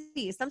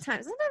crazy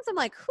sometimes. Sometimes I'm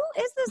like, who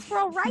is this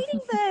girl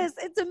writing this?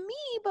 It's a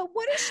me, but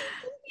what is she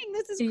thinking?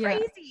 This is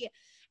crazy.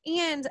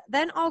 And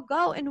then I'll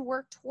go and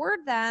work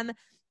toward them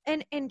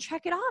and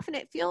check it off. And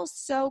it feels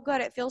so good.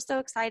 It feels so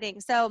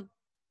exciting. So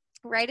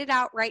write it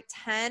out, write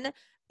 10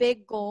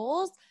 big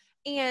goals,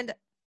 and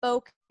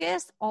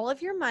focus all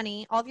of your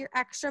money, all of your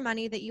extra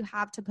money that you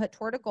have to put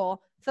toward a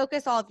goal.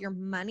 Focus all of your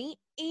money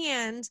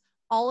and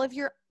all of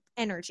your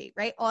energy,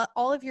 right?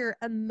 All of your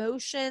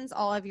emotions,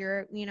 all of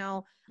your,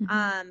 what's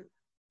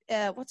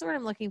the word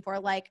I'm looking for?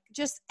 Like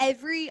just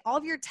all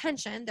of your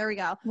attention, there we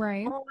go,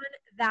 right, on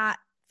that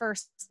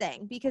first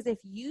thing. Because if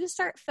you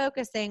start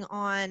focusing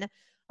on,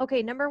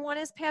 okay, number 1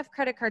 is pay off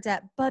credit card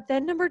debt, but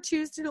then number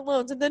 2 is student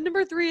loans, and then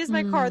number 3 is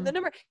my car, and then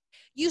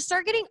you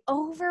start getting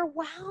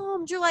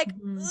overwhelmed. You're like,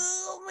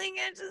 oh my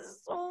gosh, this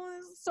is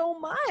so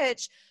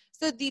much.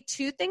 So the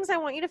 2 things I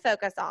want you to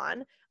focus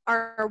on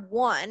are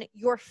 1,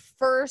 your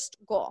first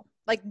goal,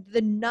 like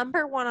the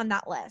number 1 on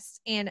that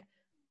list, and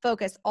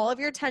focus all of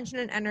your attention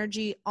and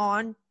energy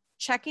on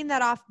checking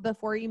that off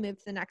before you move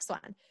to the next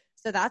one.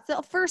 So that's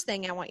the first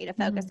thing I want you to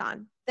focus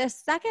on. The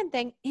second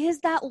thing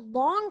is that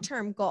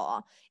long-term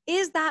goal.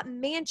 Is that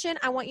mansion?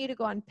 I want you to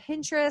go on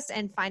Pinterest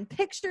and find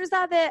pictures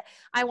of it.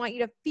 I want you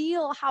to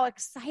feel how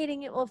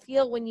exciting it will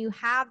feel when you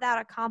have that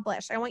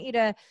accomplished. I want you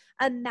to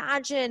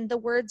imagine the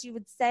words you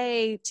would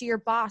say to your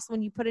boss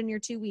when you put in your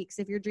 2 weeks,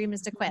 if your dream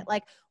is to quit.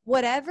 Like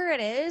whatever it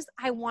is,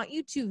 I want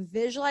you to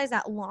visualize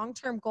that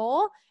long-term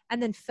goal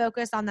and then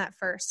focus on that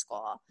first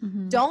goal.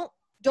 Don't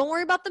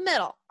worry about the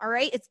middle. All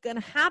right. It's going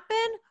to happen.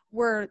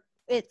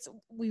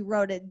 We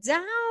wrote it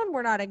down.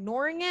 We're not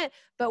ignoring it,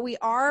 but we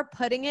are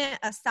putting it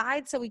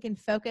aside so we can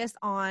focus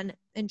on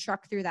and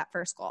truck through that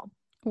first goal.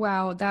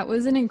 Wow, that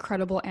was an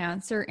incredible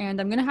answer.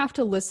 And I'm going to have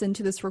to listen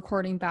to this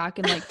recording back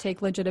and like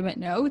take legitimate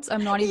notes.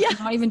 I'm not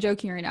even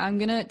joking right now. I'm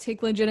going to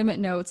take legitimate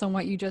notes on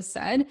what you just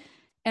said.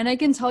 And I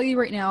can tell you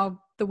right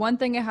now, the one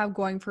thing I have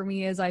going for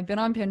me is I've been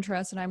on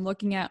Pinterest and I'm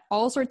looking at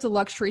all sorts of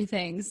luxury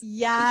things.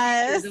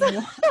 Yes.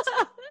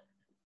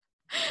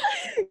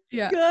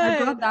 Yeah, good.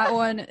 I've got that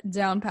one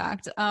down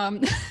packed.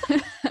 But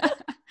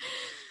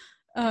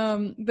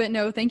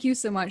no, thank you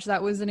so much.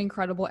 That was an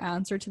incredible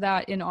answer to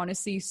that. And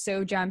honestly,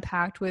 so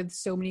jam-packed with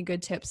so many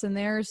good tips in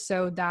there.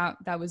 So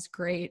that was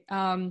great.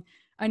 I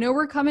know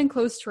we're coming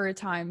close to our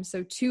time.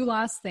 So 2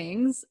 last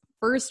things.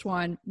 First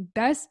one,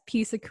 best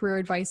piece of career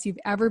advice you've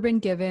ever been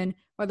given,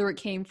 whether it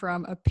came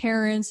from a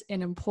parent,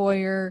 an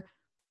employer,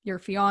 your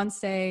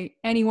fiance,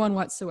 anyone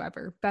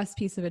whatsoever. Best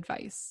piece of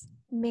advice.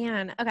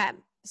 Man. Okay.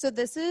 So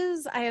this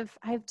is, I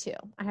have two.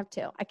 I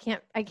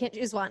can't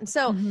choose one.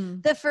 So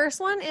the first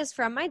one is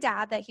from my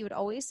dad, that he would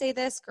always say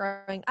this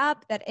growing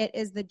up, that it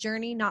is the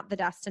journey, not the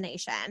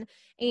destination.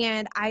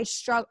 And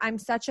I'm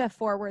such a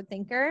forward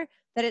thinker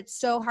that it's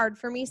so hard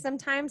for me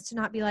sometimes to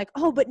not be like,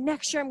 oh, but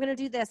next year I'm going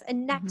to do this.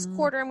 And next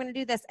quarter I'm going to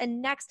do this.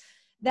 And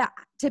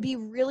to be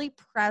really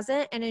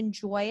present and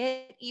enjoy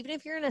it. Even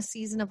if you're in a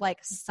season of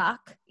like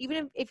suck,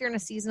 even if you're in a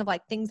season of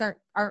like things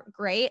aren't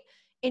great,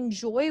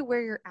 enjoy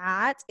where you're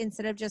at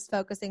instead of just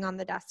focusing on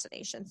the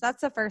destination. So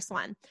that's the first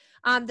one.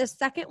 The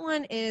second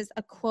one is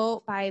a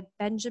quote by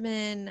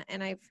Benjamin,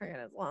 and I forget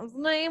his last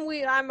name.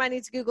 I might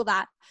need to Google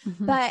that.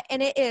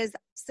 And it is,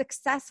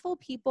 successful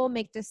people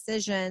make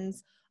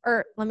decisions,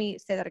 or let me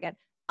say that again.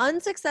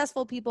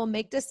 Unsuccessful people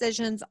make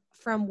decisions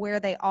from where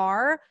they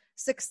are.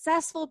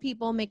 Successful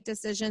people make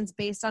decisions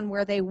based on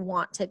where they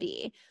want to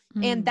be.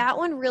 And that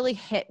one really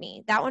hit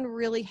me.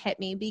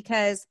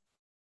 Because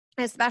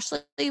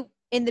especially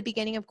in the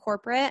beginning of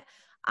corporate,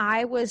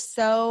 I was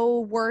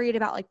so worried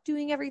about like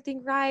doing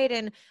everything right.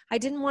 And I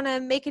didn't want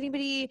to make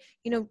anybody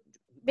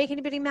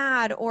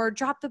mad or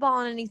drop the ball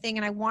on anything.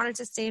 And I wanted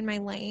to stay in my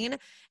lane.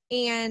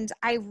 And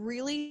I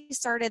really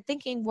started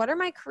thinking, what are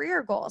my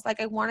career goals? Like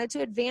I wanted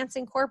to advance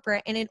in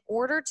corporate. And in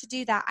order to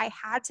do that, I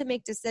had to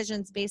make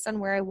decisions based on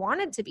where I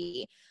wanted to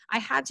be. I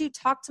had to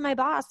talk to my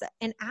boss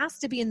and ask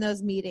to be in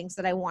those meetings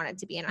that I wanted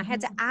to be in. I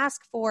had to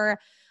ask for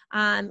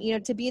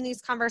to be in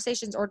these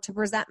conversations or to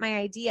present my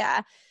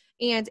idea.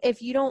 And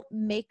if you don't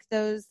make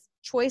those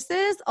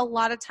choices, a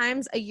lot of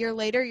times a year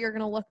later, you're going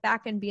to look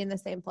back and be in the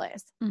same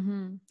place.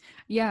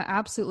 Yeah,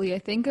 absolutely. I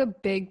think a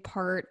big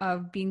part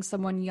of being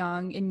someone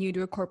young and new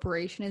to a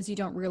corporation is you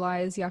don't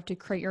realize you have to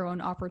create your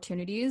own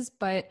opportunities,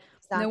 but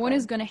no one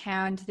is going to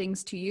hand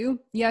things to you.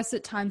 Yes,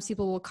 at times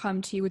people will come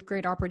to you with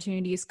great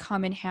opportunities,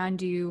 come and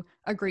hand you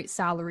a great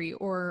salary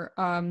or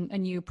a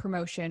new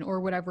promotion or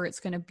whatever it's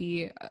going to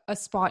be, a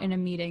spot in a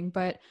meeting.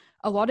 But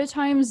a lot of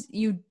times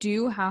you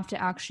do have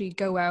to actually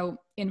go out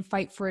and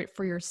fight for it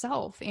for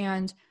yourself.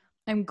 And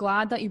I'm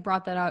glad that you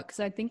brought that up because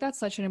I think that's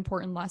such an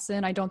important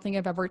lesson. I don't think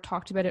I've ever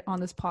talked about it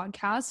on this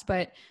podcast,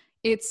 but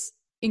it's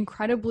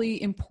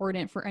incredibly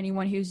important for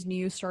anyone who's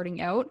new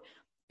starting out.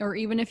 Or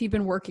even if you've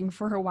been working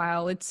for a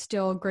while, it's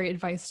still great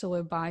advice to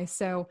live by.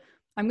 So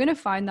I'm going to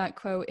find that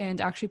quote and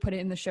actually put it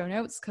in the show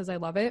notes because I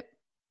love it.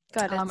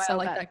 Good. I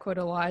like that quote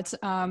a lot.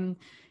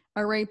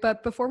 All right.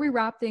 But before we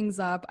wrap things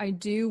up, I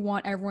do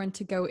want everyone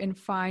to go and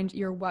find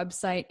your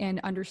website and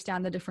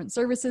understand the different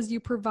services you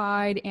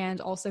provide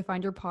and also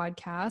find your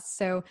podcast.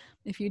 So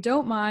if you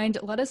don't mind,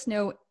 let us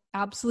know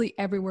absolutely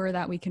everywhere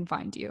that we can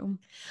find you.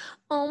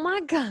 Oh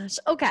my gosh.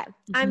 Okay.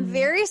 I'm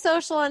very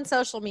social on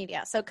social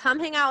media. So come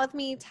hang out with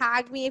me.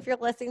 Tag me if you're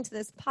listening to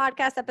this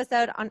podcast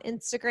episode on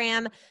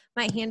Instagram.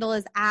 My handle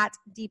is at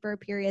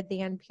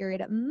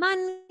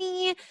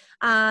deeper_than_money.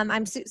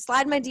 I'm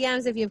slide my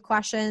DMs if you have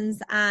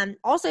questions.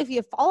 Also, if you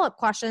have follow-up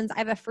questions, I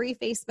have a free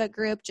Facebook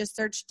group. Just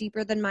search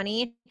Deeper Than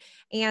Money.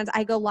 And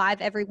I go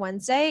live every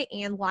Wednesday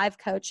and live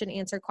coach and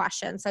answer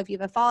questions. So if you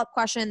have a follow-up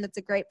question, that's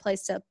a great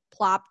place to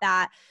plop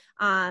that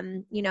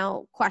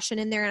question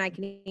in there and I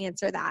can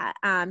answer that.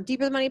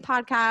 Deeper Than Money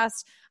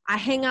podcast. I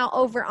hang out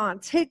over on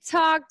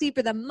TikTok,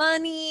 Deeper Than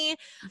Money,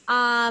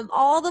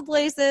 all the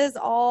places,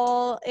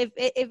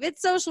 if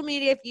it's social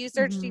media, if you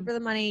search Deeper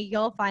Than Money,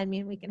 you'll find me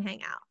and we can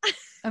hang out.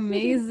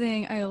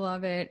 Amazing. I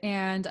love it.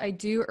 And I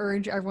do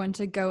urge everyone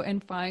to go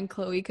and find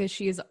Chloe because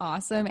she is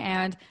awesome.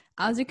 And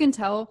as you can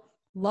tell,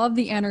 Love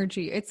the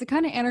energy. It's the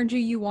kind of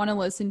energy you want to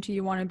listen to,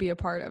 you want to be a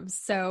part of.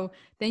 So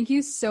thank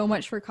you so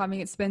much for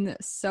coming. It's been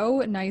so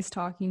nice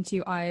talking to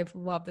you. I've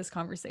loved this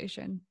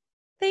conversation.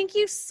 Thank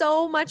you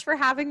so much for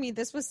having me.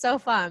 This was so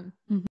fun.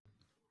 Mm-hmm.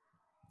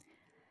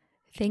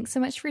 Thanks so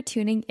much for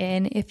tuning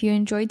in. If you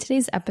enjoyed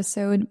today's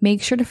episode,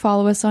 make sure to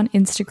follow us on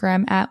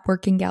Instagram at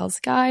Working Gals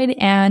Guide,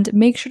 and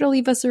make sure to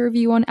leave us a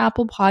review on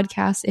Apple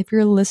Podcasts if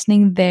you're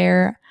listening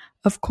there.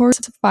 Of course,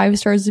 5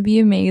 stars would be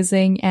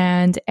amazing,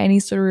 and any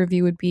sort of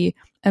review would be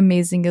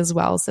amazing as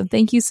well. So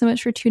thank you so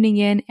much for tuning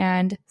in,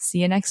 and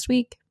see you next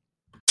week.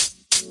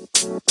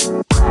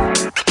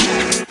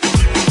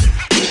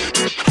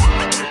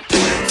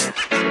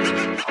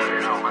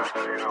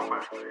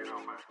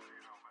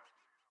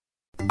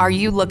 Are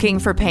you looking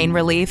for pain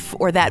relief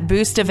or that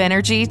boost of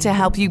energy to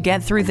help you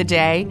get through the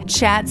day?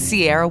 Chat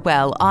Sierra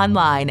Well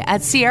online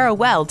at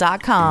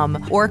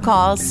sierrawell.com or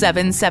call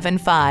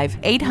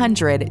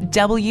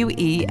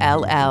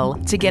 775-800-WELL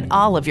to get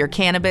all of your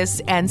cannabis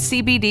and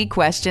CBD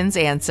questions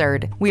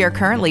answered. We are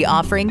currently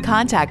offering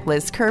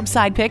contactless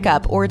curbside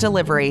pickup or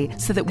delivery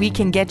so that we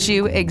can get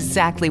you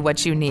exactly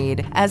what you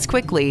need as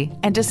quickly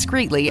and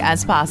discreetly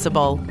as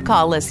possible.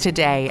 Call us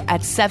today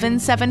at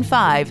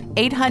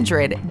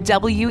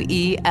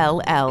 775-800-WELL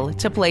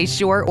to place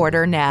your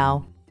order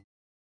now.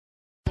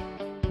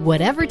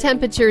 Whatever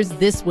temperatures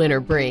this winter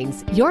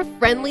brings, your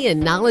friendly and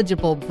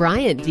knowledgeable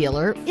Bryant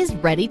dealer is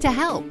ready to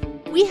help.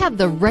 We have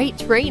the right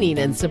training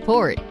and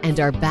support and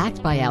are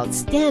backed by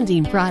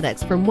outstanding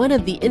products from one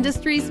of the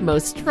industry's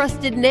most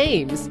trusted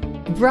names,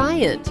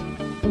 Bryant.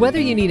 Whether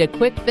you need a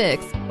quick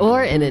fix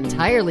or an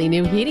entirely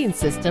new heating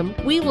system,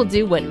 we will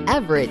do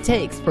whatever it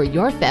takes for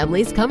your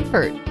family's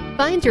comfort.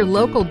 Find your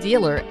local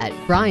dealer at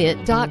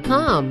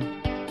Bryant.com.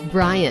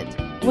 Bryant,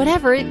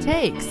 whatever it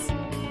takes.